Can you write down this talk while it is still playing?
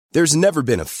There's never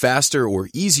been a faster or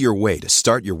easier way to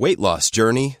start your weight loss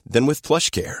journey than with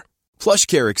PlushCare.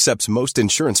 PlushCare accepts most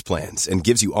insurance plans and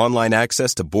gives you online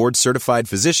access to board-certified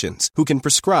physicians who can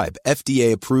prescribe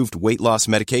FDA-approved weight loss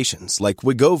medications like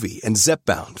Wegovy and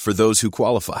Zepbound for those who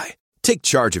qualify. Take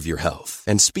charge of your health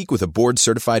and speak with a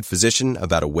board-certified physician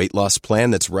about a weight loss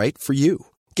plan that's right for you.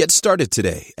 Get started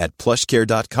today at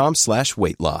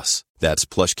plushcare.com/weight loss. That's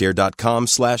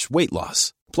plushcare.com/weight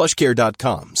loss.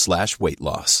 plushcare.com/weight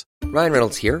loss. Ryan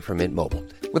Reynolds here from Mint Mobile.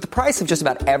 With the price of just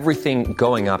about everything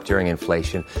going up during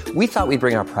inflation, we thought we'd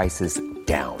bring our prices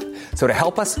down. So to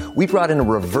help us, we brought in a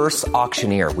reverse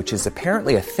auctioneer, which is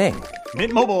apparently a thing.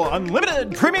 Mint Mobile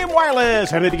Unlimited Premium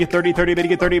Wireless. How to get 30, 30, how to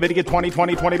get 30, how to get 20,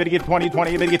 20, 20, how to get 20,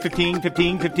 20, how to get 15,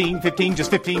 15, 15, 15, just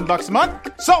 $15 a month?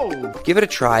 Sold! Give it a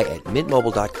try at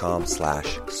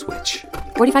mintmobile.com/switch.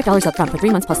 $45 up front for 3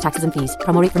 months plus taxes and fees.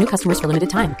 Promo rate for new customers for limited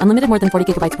time. Unlimited more than 40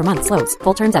 gigabytes per month. Slows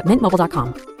full terms at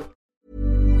mintmobile.com.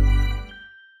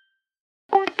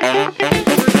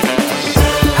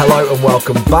 Hello and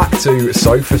welcome back to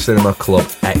Sofa Cinema Club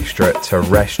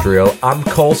Extraterrestrial. I'm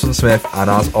Coulson Smith, and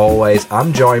as always,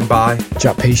 I'm joined by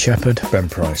Jack P. Shepherd, Ben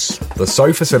Price. The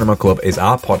Sofa Cinema Club is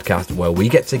our podcast where we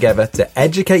get together to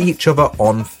educate each other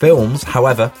on films.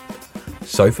 However,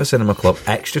 Sofa Cinema Club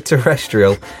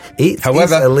Extraterrestrial, it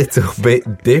is a little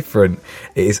bit different.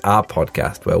 It is our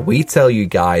podcast where we tell you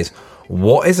guys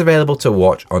what is available to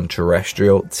watch on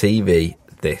terrestrial TV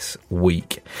this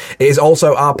week. It is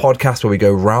also our podcast where we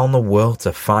go around the world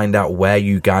to find out where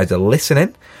you guys are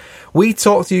listening. We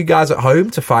talk to you guys at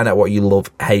home to find out what you love,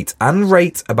 hate, and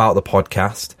rate about the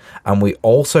podcast. And we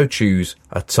also choose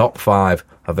a top 5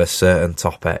 of a certain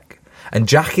topic. And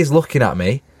Jack is looking at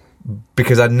me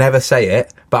because I'd never say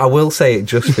it, but I will say it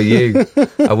just for you.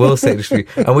 I will say it just for you.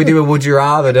 And we do a Would You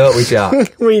Rather, don't we,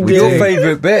 Jack? We do. Your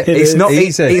favourite bit. It's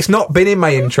not been in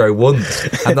my intro once.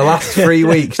 And the last 3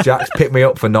 weeks, Jack's picked me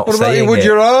up for not saying it. What about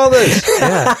your Would You Rathers?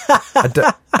 Yeah.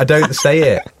 I don't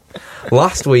say it.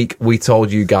 Last week, we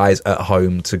told you guys at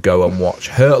home to go and watch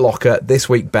Hurt Locker. This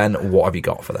week, Ben, what have you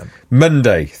got for them?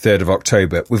 Monday, 3rd of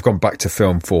October, we've gone back to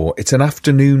Film 4. It's an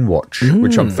afternoon watch,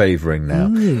 which I'm favouring now.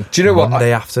 Do you know what?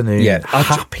 Monday afternoon. Yeah.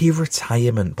 Happy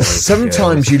retirement, boys.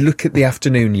 Sometimes you look at the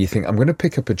afternoon and you think, I'm going to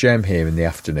pick up a gem here in the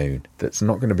afternoon that's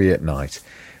not going to be at night.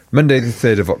 Monday, the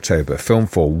 3rd of October, Film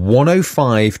 4,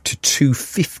 1:05 to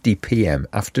 2:50 p.m.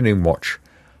 Afternoon watch,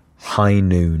 High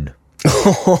Noon.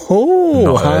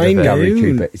 Oh, High Noon. Gary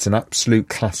Cooper. It's an absolute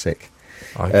classic.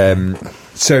 Okay.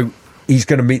 So he's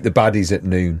going to meet the baddies at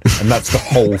noon, and that's the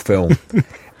whole film.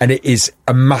 And it is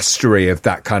a mastery of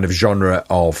that kind of genre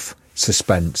of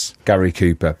suspense. Gary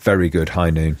Cooper, very good. High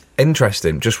Noon.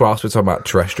 Interesting. Just whilst we're talking about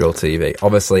terrestrial TV,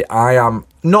 obviously I am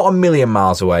not a million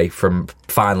miles away from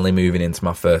finally moving into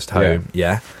my first home.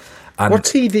 Yeah. And what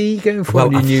TV are you going for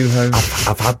in your new home?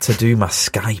 I've had to do my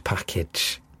Sky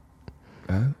package.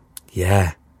 Oh.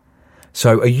 Yeah.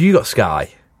 So, have you got Sky?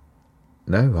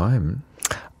 No, I haven't.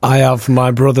 I have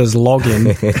my brother's login.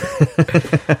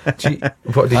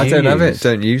 I don't have it.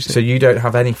 Don't use it. So you don't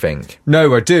have anything?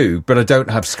 No, I do, but I don't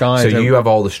have Sky. So you have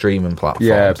all the streaming platforms.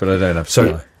 Yeah, but I don't have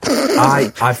Sky.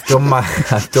 So I've done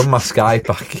my Sky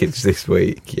package this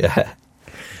week. Yeah.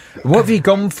 What have you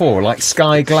gone for? Like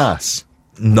Sky Glass?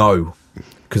 No,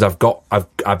 because I've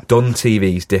done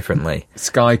TVs differently.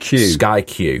 Sky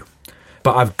Q.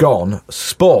 But I've gone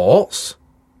sports,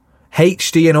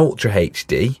 HD and Ultra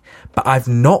HD, but I've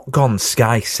not gone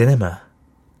Sky Cinema.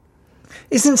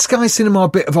 Isn't Sky Cinema a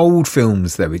bit of old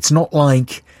films, though? It's not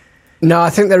like... No, I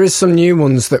think there is some new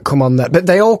ones that come on there. But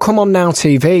they all come on Now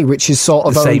TV, which is sort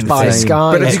of owned by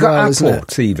Sky. But have you got Apple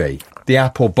TV? The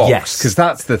Apple box? Yes. Because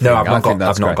that's the thing. No, I've not got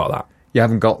that. You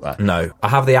haven't got that? No. I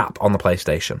have the app on the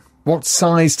PlayStation. What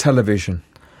size television?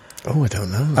 Oh, I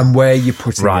don't know. And where you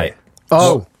putting it?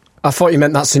 Oh, I thought you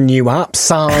meant that's a new app,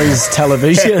 Size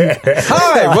Television.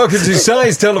 Hi, welcome to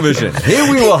Size Television. Here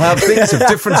we will have things of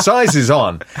different sizes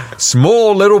on.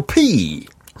 Small little P.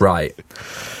 Right.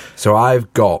 So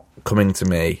I've got, coming to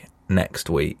me next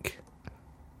week,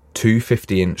 2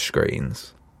 50-inch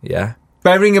screens, yeah?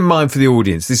 Bearing in mind for the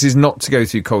audience, this is not to go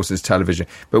through Coulson's television,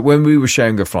 but when we were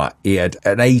sharing a flat, he had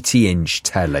an 80-inch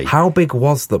telly. How big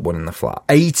was the one in the flat?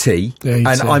 80. And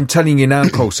I'm telling you now,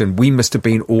 Coulson, we must have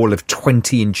been all of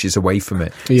 20 inches away from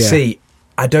it. Yeah. See,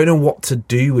 I don't know what to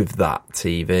do with that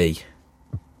TV.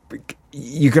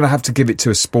 You're going to have to give it to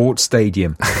a sports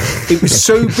stadium. It was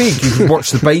so big you could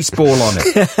watch the baseball on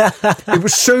it. It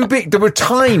was so big. There were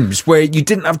times where you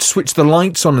didn't have to switch the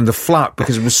lights on in the flat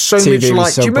because it was so much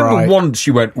light. Do you remember once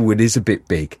you went, oh, it is a bit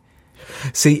big?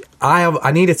 See,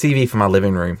 I need a TV for my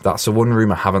living room. That's the one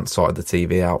room I haven't sorted the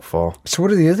TV out for. So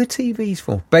what are the other TVs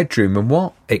for? Bedroom and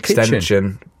what? Extension,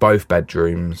 Kitchen? both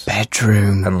bedrooms.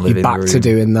 Bedroom. And living You're back room. to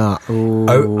doing that. Ooh.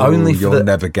 Only for You'll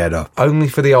never get up. Only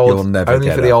for the old. You'll never only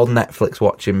get for the up. old Netflix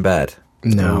watching bed.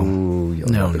 No. Ooh, you'll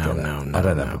No, never no, get no, up. no, I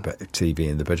don't no. have a TV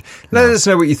in the bedroom. Let us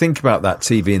know what you think about that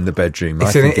TV in the bedroom. I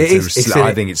It's think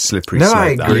an- it's slippery No, slope.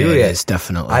 I that. agree with you. It's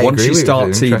definitely. I Once agree you with you. start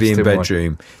It's an TV in interesting one.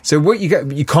 bedroom, so what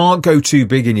you can't go too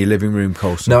big in your living room,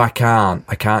 Colson. No, I can't.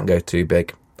 I can't go too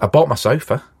big. I bought my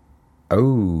sofa.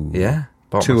 Oh, Yeah,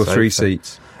 bought 2 my or 3 sofa.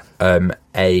 seats.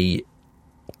 A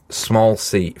small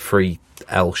seat, free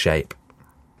L shape.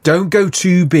 Don't go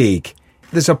too big.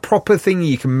 There's a proper thing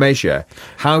you can measure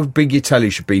how big your telly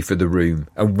should be for the room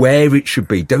and where it should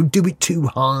be. Don't do it too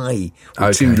high or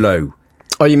Okay. too low.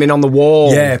 Oh, you mean on the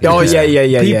wall? Yeah. Oh, because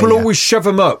yeah. People always shove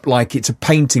them up like it's a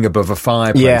painting above a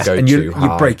fireplace. Yeah. Go and too you're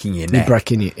high. breaking your You're neck.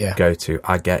 breaking it, yeah. Go to.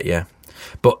 I get you,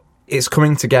 but it's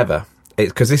coming together.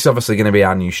 Because this is obviously going to be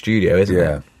our new studio, isn't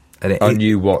Yeah. it? And A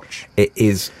new watch. It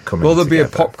is coming. Will there be a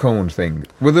together. popcorn thing?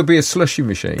 Will there be a slushy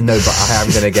machine? No, but I am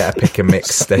going to get a pick and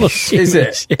mix station. Is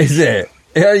it? Is it?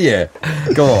 Yeah.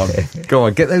 Go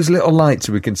on. Get those little lights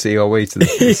so we can see our way to the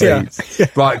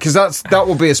seats. Right, because that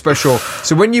will be a special.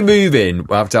 So when you move in,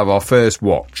 we'll have to have our first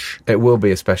watch. It will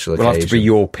be a special We'll occasion. have to be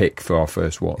your pick for our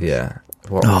first watch. Yeah.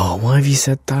 What? Oh, why have you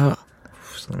said that?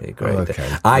 It's going to be a great Okay.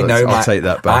 day. I know. I'll take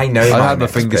that back. I know. I'll my have my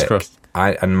next fingers pick. crossed.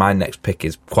 And my next pick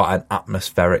is quite an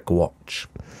atmospheric watch.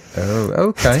 Oh,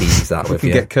 okay. Tease that we with can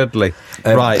you. get cuddly.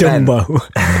 Right, Dumbo.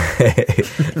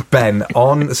 Ben,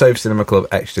 on Sofa Cinema Club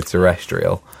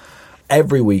Extraterrestrial,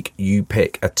 every week you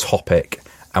pick a topic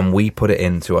and we put it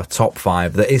into a top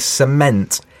 5 that is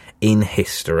cement in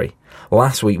history.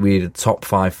 Last week we did top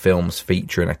 5 films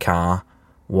featuring a car.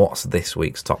 What's this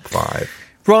week's top 5?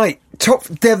 Right,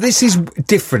 this is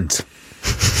different.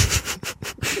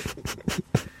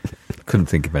 Couldn't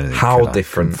think of anything. How could I?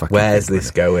 different? Couldn't fucking Where's think of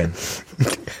this going?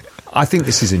 I think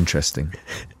this is interesting.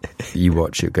 You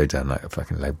watch it go down like a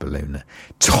fucking lead balloon there.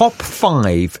 Top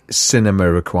 5 cinema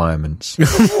requirements.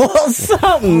 What's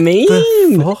that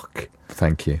mean? Fuck.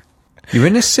 Thank you. You're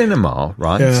in a cinema,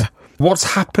 right? Yeah. What's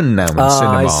happened now in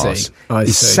I cinemas see.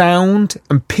 is sound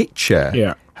and picture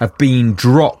Yeah. have been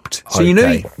dropped. So you know,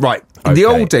 Okay. right, in the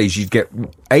Okay. old days you'd get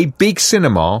a big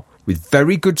cinema with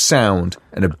very good sound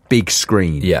and a big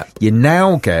screen. Yeah. You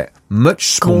now get much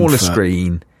smaller Comfort.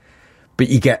 screen, but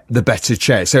you get the better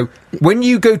chair. So when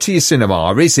you go to your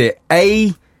cinema, is it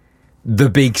A, the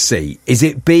big seat? Is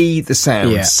it B, the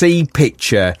sound? Yeah. C,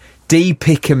 picture? D,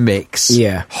 pick and mix?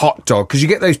 Yeah. Hot dog? Because you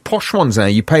get those posh ones now.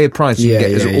 You pay a price, you Yeah,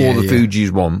 get yeah, all the yeah. food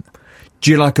you want.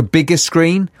 Do you like a bigger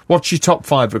screen? What's your top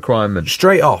 5 requirements?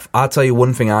 Straight off, I'll tell you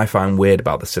one thing I find weird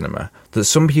about the cinema, that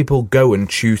some people go and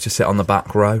choose to sit on the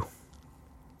back row.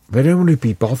 They don't want to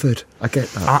be bothered. I get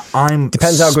that. I'm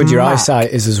Depends how good your smack-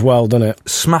 eyesight is as well, doesn't it?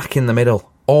 Smack in the middle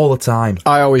all the time.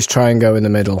 I always try and go in the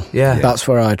middle. Yeah. That's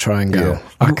where I try and go. Yeah.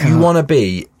 I You can't. want to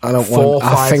be I don't 4 or want.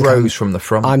 I 5 think rows I'm, from the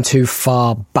front. I'm too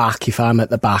far back if I'm at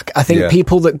the back. I think Yeah.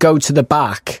 people that go to the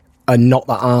back are not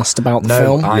that arsed about the no,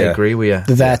 film. I Yeah. agree with you.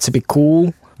 They're there to be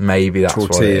cool. Maybe that's what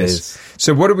it Tortillas. is.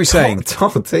 So what are we saying?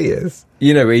 Tortillas.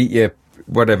 You know, eat your,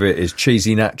 whatever it is,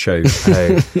 cheesy nachos.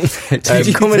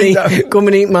 Oh. Come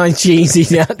and eat my cheesy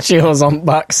nachos on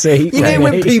back seat. You know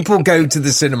when mate. people go to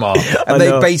the cinema I and they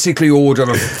know. basically order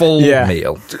a full Yeah.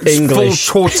 meal. English.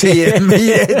 full tortilla meal.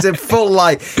 It's a full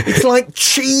it's like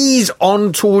cheese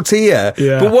on tortilla.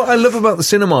 Yeah. But what I love about the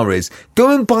cinema is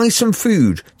go and buy some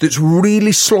food that's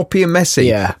really sloppy and messy.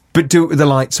 Yeah. But do it with the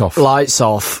lights off. Lights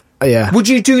off. Yeah. Would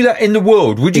you do that in the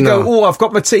world? Would you No. go, oh, I've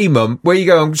got my tea, Mum. Where you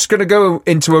go? I'm just going to go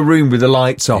into a room with the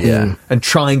lights off Yeah. and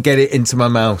try and get it into my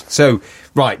mouth. So,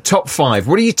 right, top 5.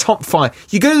 What are your top 5?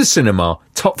 You go to the cinema,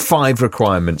 top 5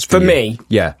 requirements for For you. me?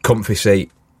 Yeah. Comfy seat.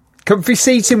 Comfy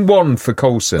seat in 1 for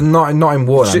Coulson. Not in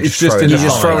one. I'm It's just just throwing in it the You're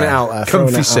just out throwing there. it out there. Comfy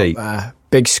throwing it out seat. there.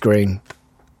 Big screen.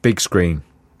 Big screen.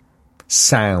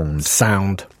 Sound.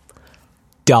 Sound.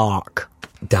 Dark.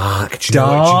 Dark. Do you know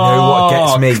what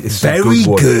gets me? This is a Very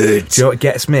one. good. Do you know what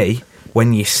gets me?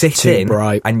 When you sit Too in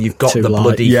bright, and you've got too the light.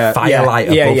 bloody Yeah.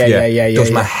 firelight Yeah, above yeah, you. yeah, yeah, yeah, Does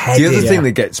my yeah. head The other in. thing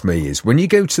that gets me is when you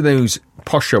go to those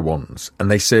posher ones and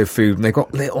they serve food and they've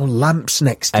got little lamps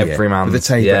next to you. Everyman's, With the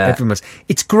table. yeah. Everyone's.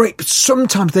 It's great, but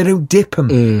sometimes they don't dip them.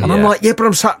 And I'm Yeah. like, yeah, but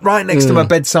I'm sat right next to my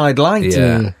bedside light.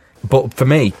 Yeah. But for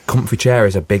me, comfy chair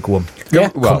is a big one. Yeah.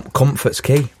 Well, Comfort's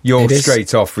key. you're It is.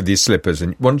 straight off with your slippers,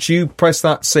 and once you press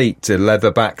that seat to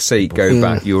leather back seat, go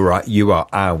back, you're right. You are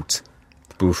out.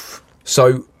 Boof.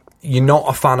 So you're not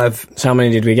a fan of... So how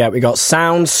many did we get? We got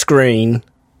sound, screen,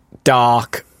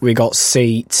 dark. We got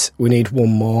seat. We need one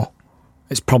more.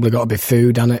 It's probably got to be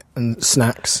food, hasn't it, and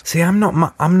snacks. See, I'm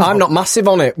not massive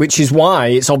on it, which is why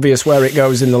it's obvious where it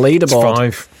goes in the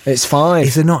leaderboard. It's 5.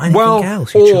 Is there not anything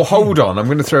else? Hold on, I'm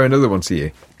going to throw another one to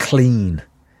you. Clean.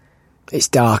 It's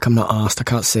dark. I'm not arsed. I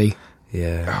can't see.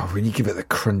 Yeah. Oh, when you give it the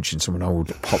crunch in some old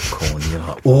popcorn, you're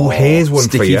like, oh, here's one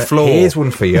for you. Floor. Here's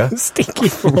one for you. Sticky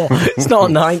floor. It's not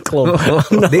a nightclub.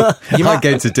 You might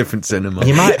go to a different cinema.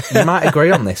 You might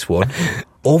agree on this one.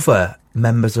 Other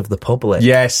members of the public.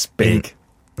 Yes, big.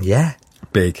 Yeah.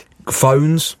 Big.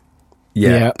 Phones.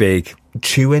 Yeah, big.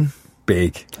 Chewing.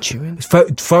 Big. Chewing.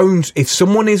 Phones. If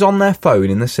someone is on their phone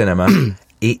in the cinema,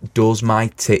 it does my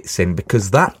tits in,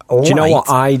 because that light... Do you know what?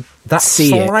 I see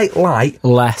slight light...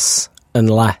 less and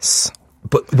less.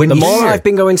 But when the more I've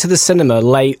been going to the cinema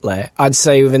lately, I'd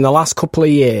say within the last couple of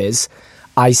years,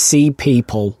 I see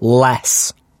people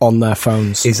less on their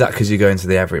phones. Is that because you're going to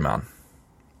the Everyman?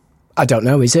 I don't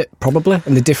know, is it? Probably.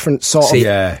 And the different sort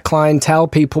of clientele,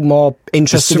 people more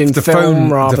interested in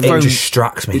film rather than... It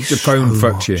distracts me. The phone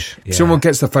fucks you. Yeah. Someone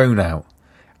gets the phone out,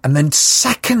 and then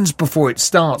seconds before it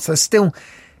starts, they're still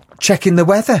checking the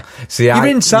weather. See, you're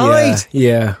inside.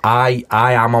 Yeah. I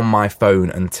am on my phone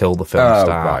until the film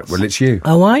starts. Right. Well, it's you.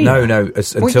 Oh, are you? No,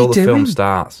 until the film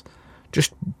starts.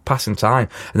 Just passing time.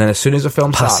 And then as soon as the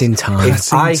film starts...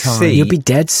 You'll be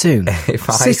dead soon.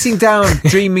 Sitting down,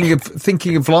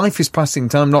 thinking of life is passing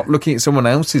time, not looking at someone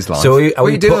else's life. So what are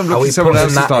you doing? Looking at someone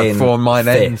else's life before mine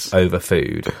ends? Over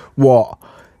food. What?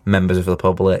 Members of the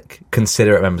public.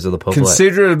 Considerate members of the public.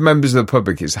 Considerate members of the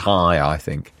public is high, I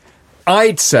think.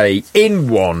 I'd say in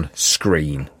one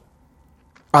screen.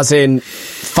 As in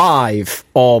 5,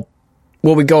 or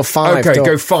will we go 5? Okay,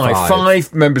 go 5.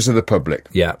 5 members of the public.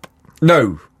 Yep.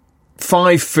 No,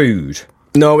 5 food.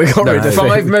 No, we got rid of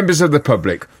 5 members of the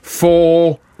public.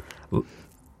 4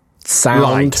 sound.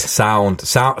 Light.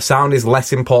 Sound is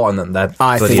less important than that.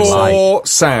 4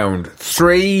 sound.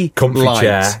 3 comfy light.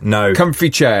 chair. No,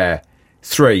 comfy chair.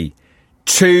 3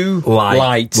 2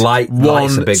 light.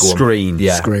 1 screen.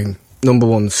 Yeah. Screen. Number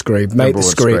 1 screen. Make the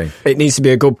screen. It needs to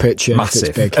be a good picture.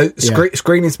 Massive. If it's big.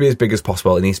 Screen needs to be as big as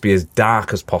possible. It needs to be as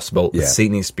dark as possible. Yeah. The seat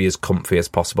needs to be as comfy as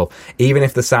possible. Even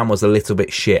if the sound was a little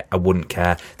bit shit, I wouldn't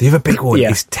care. The other big one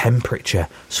is temperature.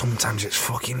 Sometimes it's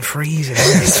fucking freezing.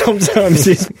 Sometimes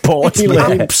it's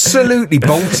boiling. Absolutely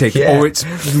Baltic, or it's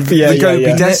the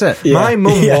Gobi Desert. Yeah. My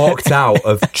mum walked out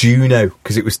of Juno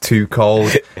because it was too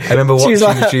cold. I remember watching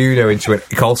Juno and she went,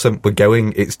 Colson, we're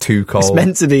going, it's too cold. It's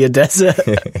meant to be a desert.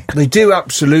 They do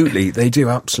absolutely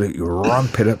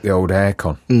ramp it up the old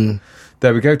aircon.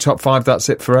 There we go, top 5, that's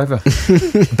it forever.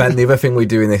 Ben, the other thing we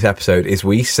do in this episode is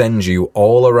we send you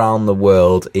all around the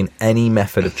world in any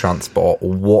method of transport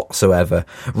whatsoever.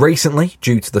 Recently,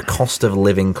 due to the cost of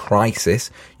living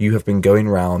crisis, you have been going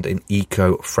round in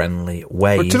eco-friendly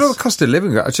ways. But do you know the cost of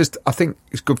living? I think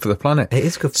it's good for the planet. It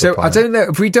is good for the planet. So I don't know,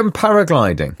 have we done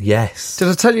paragliding? Yes. Did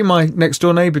I tell you my next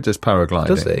door neighbour does paragliding?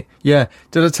 Does he? Yeah.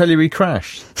 Did I tell you he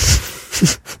crashed?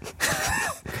 Is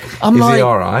he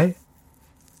alright?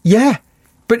 Yeah.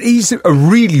 But he's a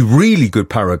really, really good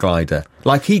paraglider.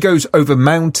 Like, he goes over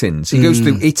mountains. He goes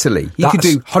through Italy. He could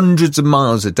do hundreds of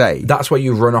miles a day. That's where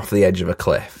you run off the edge of a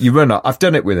cliff. You run up. I've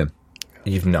done it with him.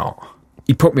 You've not.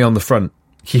 He put me on the front.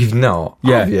 You've not?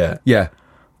 Yeah. Yeah.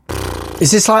 Is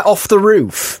this like off the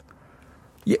roof?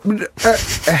 Yeah,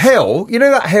 a hill. You know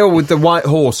that hill with the white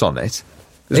horse on it?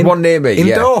 There's one near me. In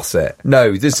Dorset?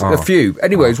 No, there's a few.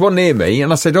 Anyway, there's one near me,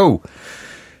 and I said,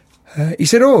 he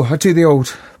said, I do the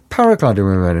old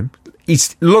paragliding with him.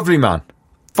 He's a lovely man,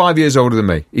 5 years older than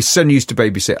me. His son used to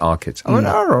babysit our kids. I went,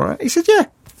 all right. He said, yeah,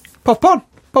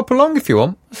 pop along if you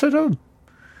want. I said, all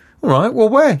right, well,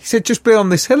 where? He said, just be on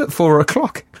this hill at 4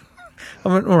 o'clock. I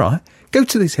went, all right, go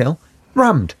to this hill.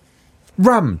 Rammed.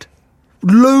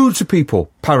 Loads of people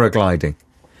paragliding.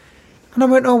 And I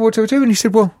went, what do I do? And he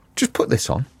said, well, just put this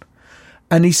on.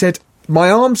 And he said, my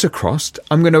arms are crossed.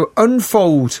 I'm going to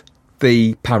unfold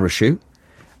the parachute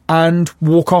and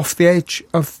walk off the edge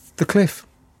of the cliff.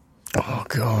 Oh,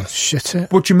 God, shit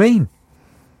it. What do you mean?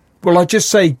 Well, I just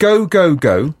say, go.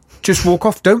 Just walk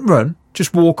off. Don't run.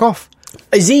 Just walk off.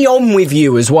 Is he on with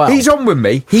you as well? He's on with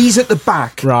me. He's at the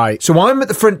back. Right. So I'm at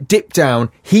the front, dip down.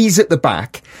 He's at the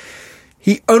back.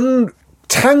 He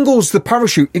untangles the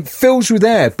parachute. It fills with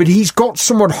air, but he's got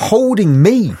someone holding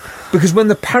me. Because when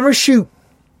the parachute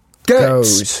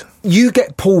goes, you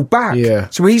get pulled back. Yeah.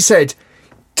 So he said,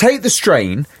 take the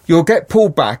strain, you'll get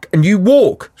pulled back, and you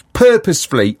walk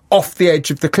purposefully off the edge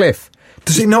of the cliff.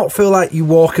 Does it not feel like you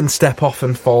walk and step off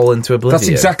and fall into oblivion? That's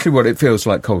exactly what it feels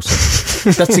like, Coulson.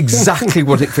 That's exactly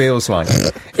what it feels like.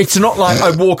 It's not like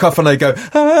I walk off and I go,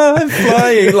 I'm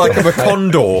flying like I'm a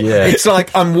condor. Yeah. It's like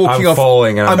I'm walking I'm off,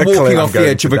 falling and I'm walking off the going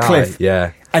edge to of a die. cliff.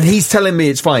 Yeah. And he's telling me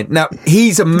it's fine. Now,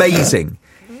 he's amazing.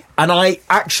 And I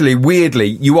actually, weirdly,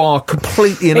 you are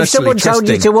completely and If utterly someone told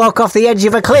you trusting. to walk off the edge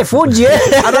of a cliff, would you?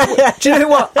 Do you know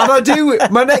what? And I do.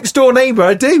 My next door neighbour,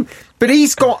 I do. But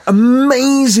he's got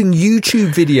amazing YouTube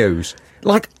videos.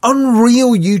 Like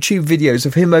unreal YouTube videos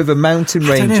of him over mountain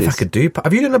ranges. I don't know if I could do...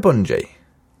 Have you done a bungee?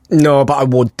 No, but I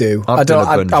would do. I've I done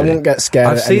don't. a I bungee. won't get scared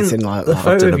I've at seen anything like the that.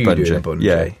 photo I've done of a you doing a bungee.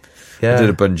 bungee. Yeah. I did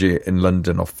a bungee in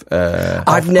London off...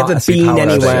 I've never Battersea been Power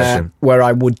anywhere Station. where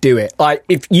I would do it. Like,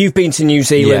 if you've been to New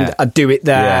Zealand, Yeah. I'd do it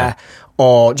there. Yeah.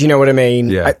 Or, do you know what I mean?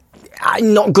 Yeah.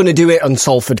 I'm not going to do it on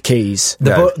Salford Keys.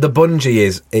 The bungee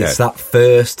is... It's No. that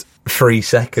first 3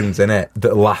 seconds, innit,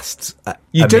 that lasts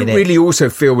You a don't minute. really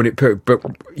also feel when it... But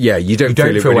yeah, you don't, You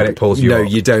don't feel when it pulls you No, up.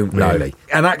 you don't No. really.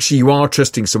 And actually, you are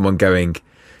trusting someone going,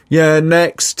 yeah,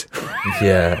 next.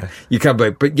 Yeah. You can't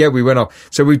believe... But yeah, we went off.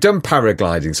 So we've done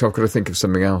paragliding, so I've got to think of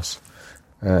something else.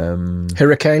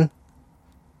 Hurricane?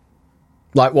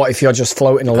 Like, what if you're just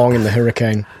floating along in the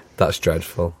hurricane? That's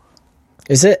dreadful.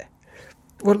 Is it?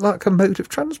 What, like a mode of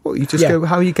transport? You just Yeah. go,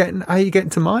 how are you getting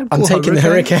to mine? I'm taking the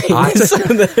hurricane.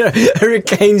 The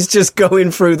hurricane's just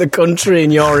going through the country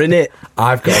and you're in it.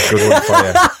 I've got a good one for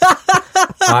you.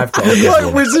 I've got a good Like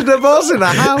one. Wizard of Oz in a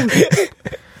house.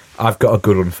 I've got a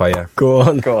good one for you. Go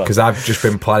on. Because I've just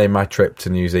been planning my trip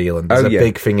to New Zealand. There's Oh, a yeah.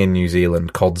 big thing in New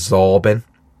Zealand called Zorbing.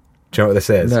 Do you know what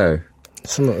this is? No.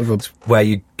 Something of a...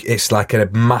 Where it's like a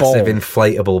massive Ball.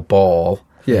 inflatable ball.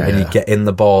 Yeah. And you get in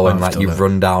the ball and like done you it.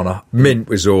 run down a... Mint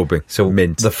was orbing. So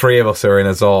Mint the three of us are in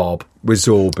a Zorb. was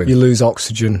orbing. You lose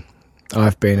oxygen.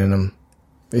 I've been in them.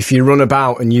 If you run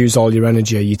about and use all your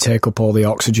energy, you take up all the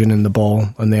oxygen in the ball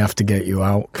and they have to get you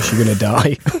out because you're going to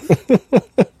die.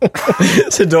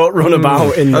 So don't run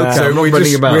about in there. Okay. So I'm not we running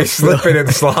just, about. we're slipping and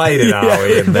sliding, are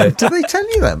we? And then, Do they tell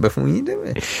you that before you do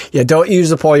it? Yeah, don't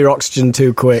use up all your oxygen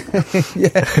too quick.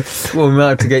 Well, we might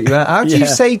have to get you out. How do you Yeah.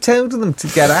 say tell them to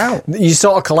get out? You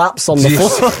sort of collapse on the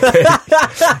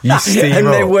floor you steam and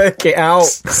they up. work it out.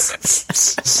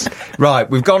 Right,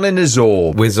 we've gone in a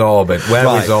Zorb. We're Zorbing. Where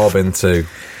Right. we're Zorbing to?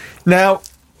 Now,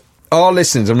 our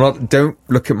listeners, don't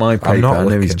look at my paper. not I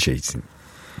know he's looking. cheating.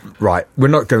 Right, we're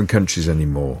not going countries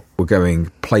anymore. We're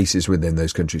going places within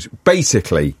those countries.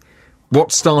 Basically,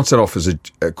 what started off as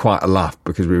quite a laugh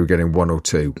because we were getting one or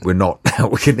two, we're not now.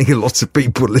 We're getting lots of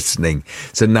people listening.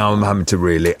 So now I'm having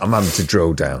to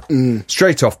drill down.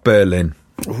 Straight off Berlin.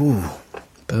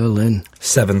 Berlin.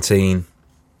 17.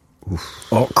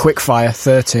 Oh, quickfire,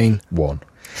 13. 1.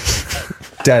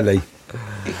 Delhi.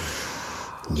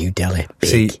 New Delhi. Big.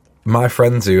 See, my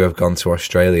friends who have gone to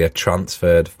Australia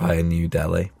transferred via New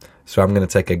Delhi. So I'm going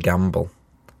to take a gamble.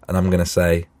 And I'm going to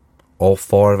say all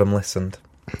 4 of them listened.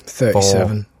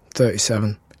 37.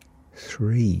 37.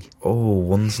 3. Oh,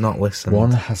 one's not listened.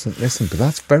 1 hasn't listened, but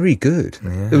that's very good.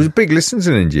 There was big listeners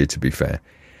in India, to be fair.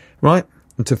 Right,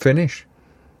 and to finish,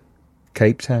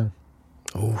 Cape Town.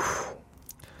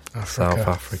 South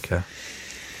Africa.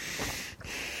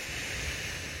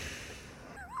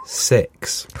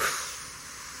 6.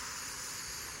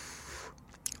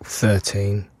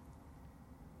 13.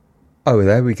 Oh,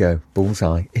 there we go.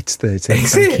 Bullseye. It's 13.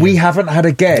 Is it? We haven't had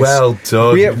a guess. Well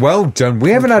done. Well done. We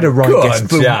haven't had a right Go guess on,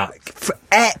 for, Jack. for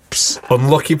Eps.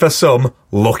 Unlucky for some,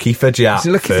 lucky for Jack. Is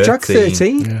it lucky for Jack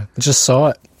 13? Yeah, I just saw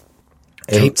it.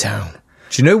 Cape Town.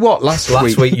 Do you know what? Last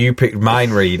Last week you picked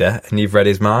Mind Reader and you've read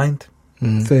his mind.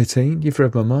 13. You've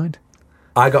read my mind.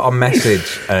 I got a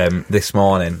message this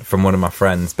morning from one of my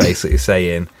friends basically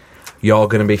saying, you're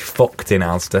going to be fucked in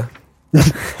Asda.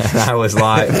 And I was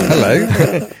like,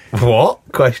 Hello. what?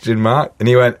 Question mark. And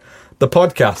he went, the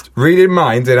podcast, Reading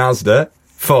Minds in Asda,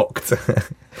 fucked.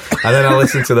 And then I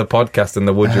listened to the podcast and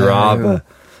the Would You Rather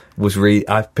was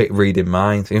I picked Reading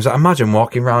Minds. He was like, imagine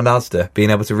walking around Asda, being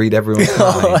able to read everyone's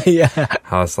Oh, mind. yeah.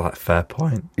 I was like, fair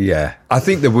point. Yeah. I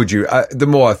think the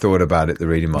more I thought about it, the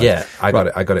reading mind. Yeah, I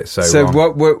got it so So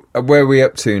wrong. where are we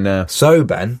up to now? So,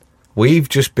 Ben, we've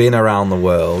just been around the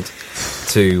world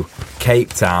to Cape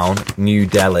Town, New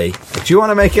Delhi. Do you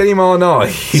want to make any more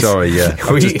noise? Sorry, yeah.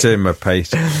 I've just turned my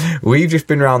pace. We've just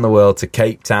been around the world to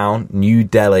Cape Town, New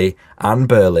Delhi, and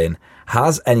Berlin.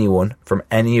 Has anyone from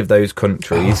any of those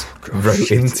countries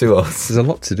wrote into us? There's a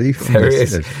lot to do for There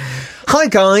listeners. is. Hi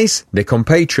guys, Nick on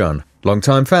Patreon. Long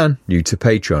time fan, new to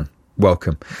Patreon.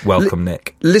 Welcome. Welcome,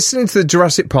 Nick. Listening to the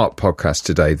Jurassic Park podcast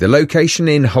today, the location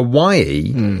in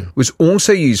Hawaii was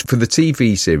also used for the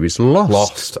TV series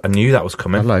Lost. I knew that was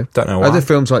coming. Hello. Don't know why. Other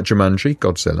films like Jumanji,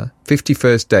 Godzilla, 50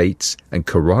 First Dates, and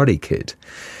Karate Kid.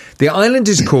 The island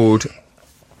is called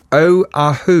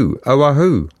Oahu.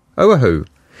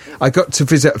 I got to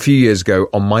visit a few years ago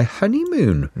on my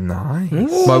honeymoon. Nice.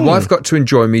 My wife got to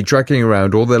enjoy me dragging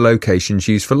around all the locations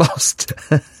used for Lost.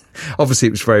 Obviously,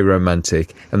 it was very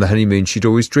romantic, and the honeymoon she'd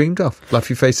always dreamed of. Laugh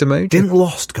your face emoji. Didn't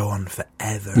Lost go on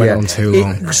forever? Went on too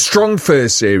long. Strong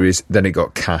first series, then it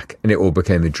got cack, and it all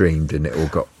became a dreamed, and it all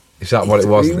got... Is that what it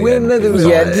was? In the Well, end? no, there It was-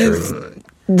 all Yeah, there.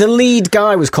 the lead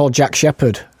guy was called Jack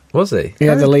Shepherd. Was he?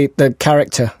 Yeah, the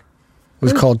character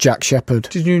was called Jack Shepherd.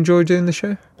 Did you enjoy doing the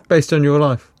show? Based on your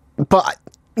life? But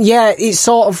yeah, it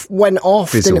sort of went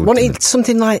off. Fizzled, Didn't it? Wasn't didn't it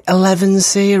something like 11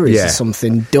 series Yeah. or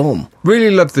something dumb? Really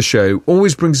love the show.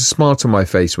 Always brings a smile to my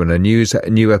face when a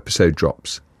new episode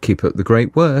drops. Keep up the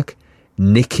great work.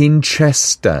 Nick in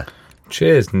Chester.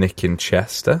 Cheers, Nick in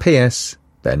Chester. P.S.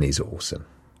 Benny's awesome.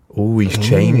 Oh, he's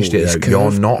changed he's it, though. You're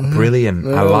curved. not brilliant.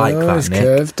 I like Oh, that, he's Nick.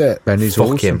 curved it. Benny's Fuck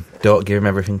awesome. him. Don't give him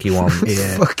everything he wants.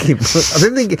 Fuck him. I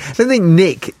don't think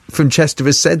Nick from Chester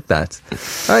has said that.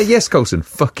 Yes, Colson.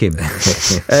 Fuck him.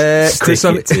 Chris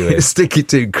Stick it to him. Stick it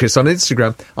to Chris on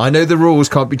Instagram. I know the rules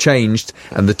can't be changed,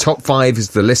 and the top 5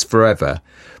 is the list forever.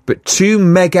 But 2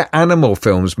 mega animal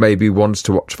films maybe ones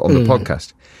to watch on the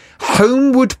podcast.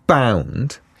 Homeward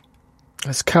Bound.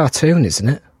 That's a cartoon, isn't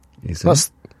it? Is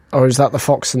That's, or is that the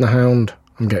Fox and the Hound?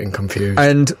 I'm getting confused.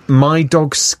 And My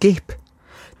Dog Skip.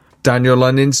 Daniel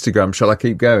on Instagram. Shall I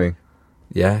keep going?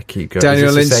 Yeah, keep going.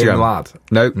 Daniel on Is this the Instagram. same lad?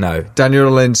 No. No. Daniel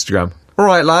on Instagram. All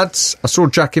right, lads. I saw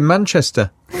Jack in Manchester,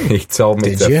 He told me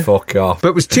Did to you? fuck off.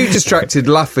 but was too distracted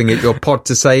laughing at your pod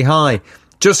to say hi.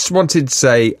 Just wanted to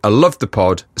say I love the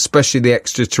pod, especially the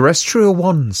extraterrestrial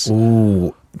ones.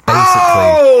 Ooh, basically,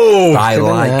 Oh! I Come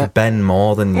on, like yeah. Ben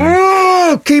more than you.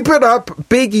 Oh, keep it up.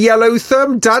 Big yellow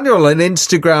thumb. Daniel on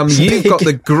Instagram. You've got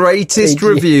the greatest big-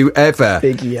 review ever.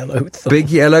 Big yellow thumb. Big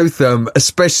yellow thumb,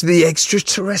 especially the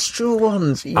extraterrestrial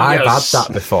ones. I've Yes. had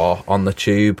that before on the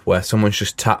tube where someone's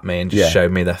just tapped me and just Yeah.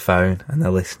 showed me their phone and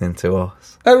they're listening to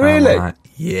us. Oh, And I'm really? like,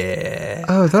 yeah.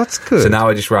 Oh, that's good. So now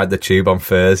I just ride the tube on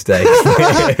Thursday.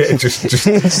 just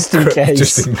Just in case.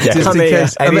 Just in case. Just in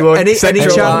case. Anyone, Any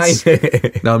Central chance?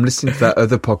 Line. No, I'm listening to that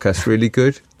other podcast. Really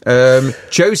good.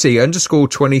 Josie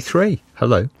 _23.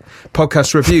 Hello.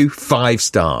 Podcast review, 5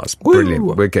 stars. Brilliant.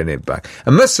 We're getting it back.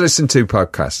 A must listen to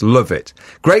podcast. Love it.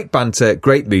 Great banter,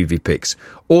 great movie picks.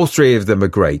 All 3 of them are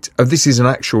great. Oh, this is an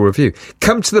actual review.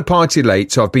 Come to the party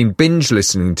late, so I've been binge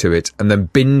listening to it and then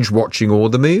binge watching all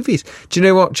the movies. Do you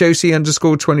know what, Josie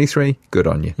 _23? Good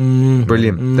on you.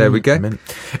 Brilliant. There we go.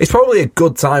 It's probably a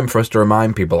good time for us to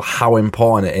remind people how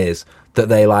important it is that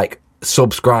they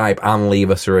subscribe and leave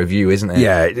us a review, isn't it?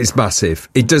 Yeah, it's massive.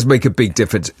 It does make a big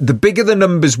difference. The bigger the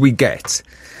numbers we get,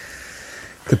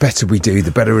 the better we do,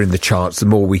 the better in the charts, the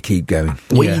more we keep going.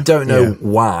 We Yeah, don't know yeah.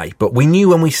 why, but we knew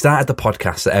when we started the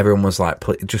podcast that everyone was like,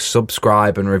 just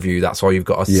subscribe and review. That's all you've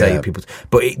got to say Yeah. to people.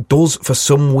 But it does, for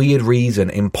some weird reason,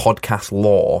 in podcast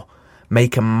law,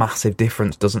 make a massive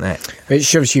difference, doesn't it? It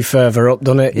shoves you further up,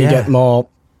 doesn't it? You Yeah. get more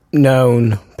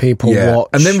known people watch.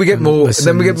 And then we get more.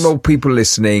 Then we get listens. more people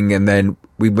listening, and then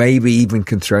we maybe even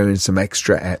can throw in some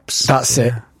extra eps. That's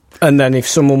it. And then if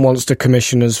someone wants to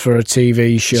commission us for a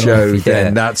TV show, show.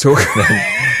 Then that's all.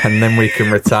 And then we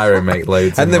can retire and make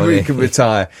loads And of then money. we can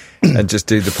retire and just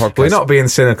do the podcast. We're not being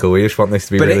cynical, we just want this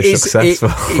to be but really it is,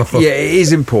 successful. yeah, it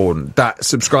is important that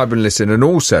subscribe and listen, and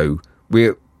also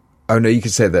we. Oh no, you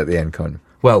can say that at the end, can't you?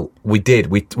 Well, we did.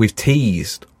 We've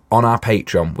teased on our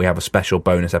Patreon. We have a special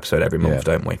bonus episode every month,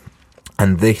 don't we?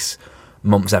 And this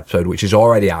month's episode, which is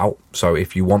already out, so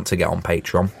if you want to get on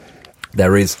Patreon,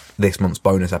 there is this month's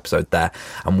bonus episode there.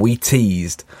 And we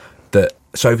teased that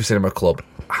Sofa Cinema Club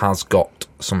has got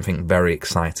something very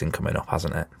exciting coming up,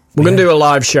 hasn't it? we're going to do a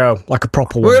live show, like a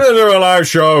proper one. We're going to do a live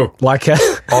show. Like a...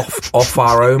 off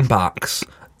our own backs,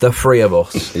 the 3 of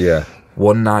us. Yeah.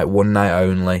 One night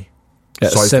only. At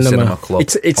a Sofa cinema. Club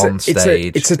It's on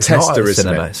stage. it's a not tester, at a isn't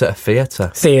cinema, it? It's at a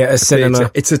theatre. Theatre,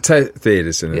 cinema. It's a theatre,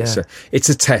 isn't it? Yeah. So it's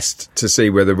a test to see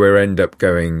whether we'll end up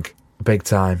going Big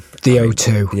time. The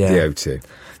O2. Yeah. the O2.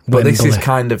 But this is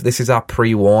Wembley. this is our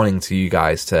pre-warning to you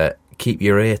guys to keep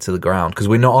your ear to the ground, because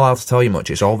we're not allowed to tell you much.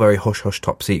 It's all very hush-hush,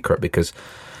 top secret, because,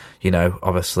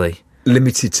 obviously,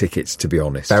 limited tickets, to be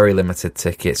honest. Very limited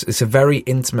tickets. It's a very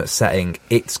intimate setting.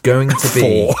 It's going to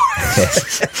be...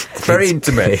 It's very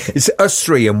intimate. It's us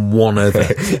three and one other.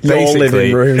 Your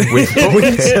living room. We've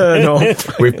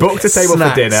booked a table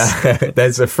for dinner.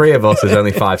 There's 3 of us. There's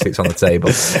only 5-6 on the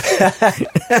table.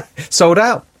 Sold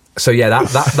out. So yeah,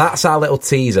 that's our little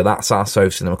teaser. That's our Sofa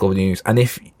Cinema Club news. And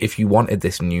if you wanted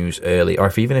this news early, or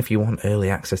if you want early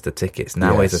access to tickets,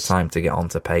 now is the time to get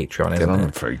onto Patreon. Get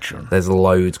on Patreon. There's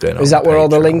loads going on. Is that where all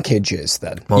the Patreon. linkage is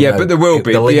then? Well, yeah, no, but there will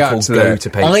be. The link will go to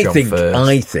Patreon first.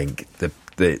 I think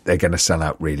they're going to sell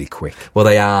out really quick. Well,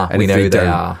 they are. And we if know they don't,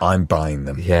 are. I'm buying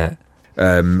them. Yeah.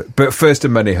 But first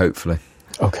of many, hopefully.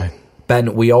 Okay.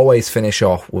 Ben, we always finish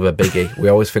off with a biggie. We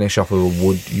always finish off with a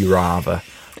would you rather.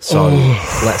 So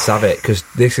let's have it, because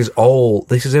this is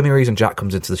the only reason Jack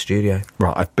comes into the studio.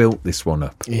 Right, I've built this one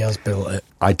up. He has built it.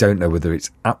 I don't know whether it's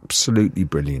absolutely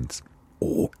brilliant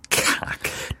or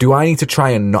cack. Do I need to try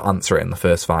and not answer it in the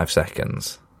first 5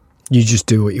 seconds? You just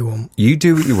do what you want. You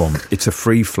do what you want. It's a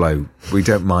free flow. We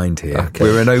don't mind here. Okay.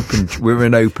 We're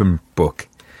an open book.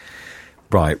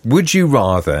 Right. Would you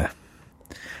rather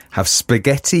have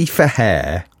spaghetti for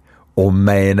hair or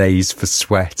mayonnaise for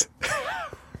sweat?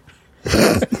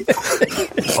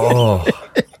 Oh.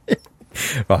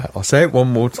 Right, I'll say it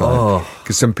one more time,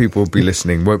 because some people will be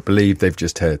listening, won't believe they've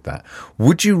just heard that.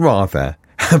 Would you rather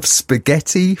have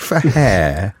spaghetti for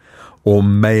hair or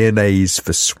mayonnaise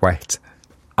for sweat?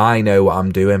 I know what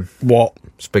I'm doing. What?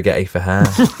 Spaghetti for hair.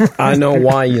 I know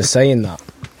why you're saying that.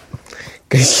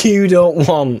 Because you don't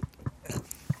want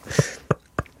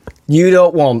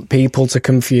people to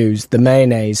confuse the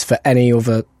mayonnaise for any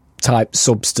other type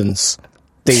substance,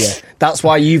 do you? That's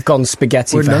why you've gone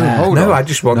spaghetti for hair. Hold on. I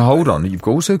just want... No, hold on. You've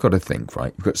also got to think,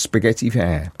 right? You've got spaghetti for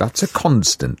hair. That's a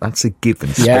constant. That's a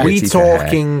given. Yeah.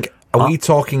 Are we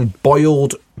talking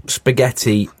boiled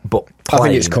spaghetti, but plain? I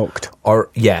think it's cooked.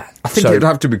 Or yeah, I think it'd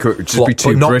have to be cooked. It'd just be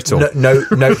too brittle. No.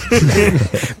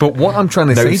 But what I'm trying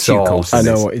to say to you, Colson, I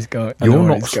know what he's going. You're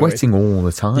not sweating all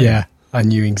the time. Yeah, I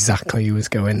knew exactly he was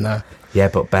going there. Yeah,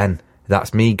 but Ben,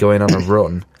 that's me going on a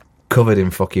run covered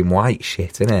in fucking white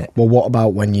shit, innit? Well, what about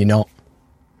when you're not?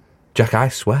 Jack, I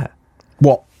sweat.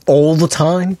 What, all the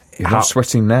time? You're not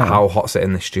sweating now. How hot's it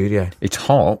in the studio? It's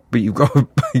hot, but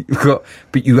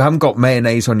but you haven't got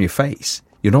mayonnaise on your face.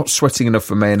 You're not sweating enough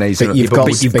for mayonnaise. But you've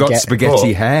got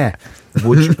spaghetti hair.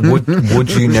 Would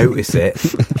you notice it?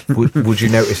 Would you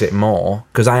notice it more?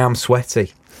 Because I am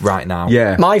sweaty right now.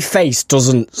 Yeah. My face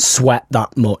doesn't sweat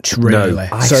that much, really.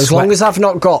 No, so as long as I've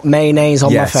not got mayonnaise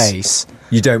on my face,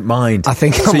 you don't mind. I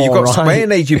think so. I'm You've got right.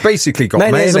 mayonnaise. You basically got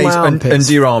mayonnaise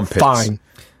under your armpits. Fine.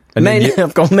 And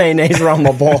I've got mayonnaise around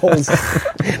my balls.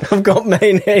 I've got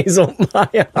mayonnaise up my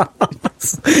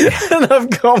ass. And I've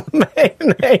got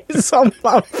mayonnaise on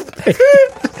my face.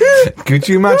 Could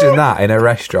you imagine that in a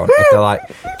restaurant? If they're like,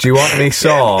 do you want any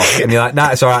sauce? And you're like,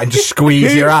 nah, it's all right. And just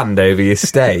squeeze your hand over your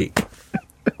steak.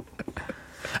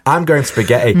 I'm going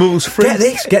spaghetti.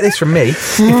 Get this from me.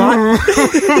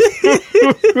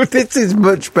 This is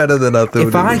much better than I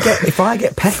thought. If I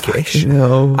get peckish,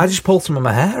 I just pull some of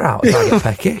my hair out if I get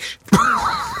peckish.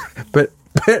 but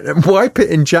wipe it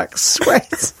in Jack's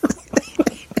sweat.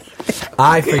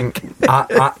 I think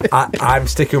I'm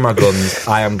sticking with my guns.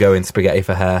 I am going spaghetti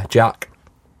for hair. Jack?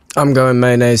 I'm going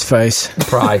mayonnaise face.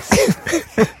 Price?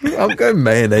 I'm going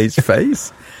mayonnaise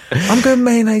face. I'm going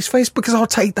mayonnaise face because I'll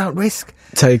take that risk.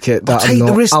 Take it.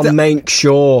 I'll make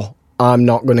sure I'm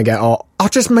not going to get hot. I'll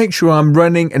just make sure I'm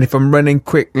running, and if I'm running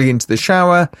quickly into the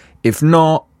shower, if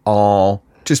not, I'll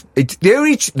just...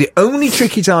 the only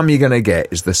tricky time you're going to get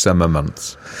is the summer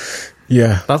months.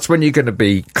 Yeah. That's when you're going to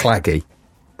be claggy.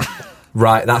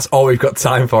 Right, that's all we've got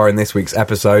time for in this week's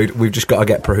episode. We've just got to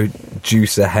get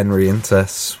producer Henry in to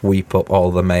sweep up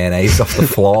all the mayonnaise off the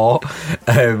floor.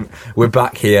 We're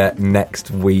back here next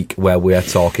week where we are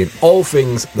talking all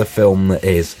things the film that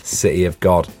is City of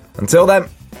God. Until then,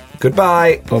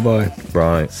 goodbye. Bye-bye.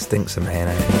 Right. Stinks of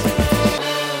mayonnaise.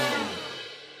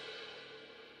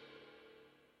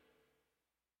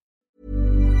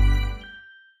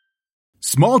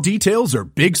 Small details are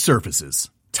big surfaces.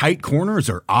 Tight corners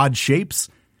or odd shapes.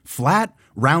 Flat,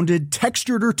 rounded,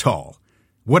 textured, or tall.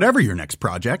 Whatever your next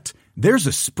project, there's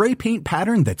a spray paint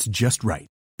pattern that's just right.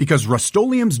 Because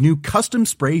Rust-Oleum's new Custom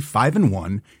Spray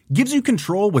 5-in-1 gives you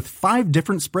control with 5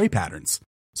 different spray patterns.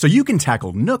 So you can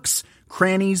tackle nooks,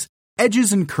 crannies,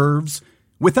 edges, and curves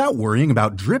without worrying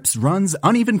about drips, runs,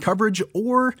 uneven coverage,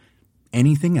 or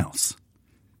anything else.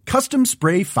 Custom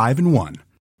Spray 5-in-1.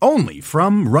 Only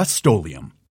from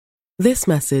Rust-Oleum. This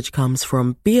message comes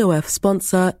from BOF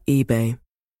sponsor eBay.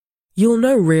 You'll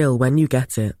know real when you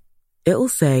get it. it'll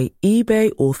say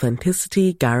eBay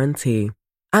Authenticity Guarantee.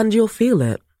 And you'll feel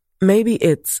it. Maybe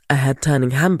it's a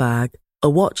head-turning handbag, a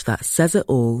watch that says it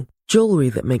all, jewelry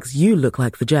that makes you look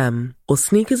like the gem, or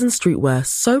sneakers and streetwear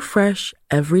so fresh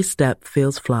every step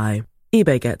feels fly.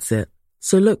 eBay gets it.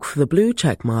 So look for the blue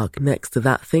check mark next to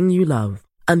that thing you love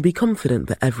and be confident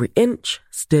that every inch,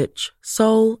 stitch,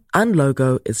 sole, and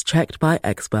logo is checked by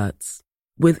experts.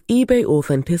 With eBay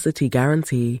Authenticity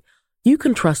Guarantee, you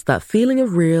can trust that feeling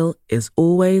of real is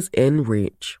always in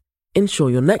reach. Ensure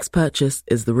your next purchase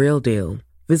is the real deal.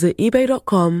 Visit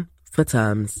eBay.com for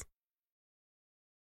terms.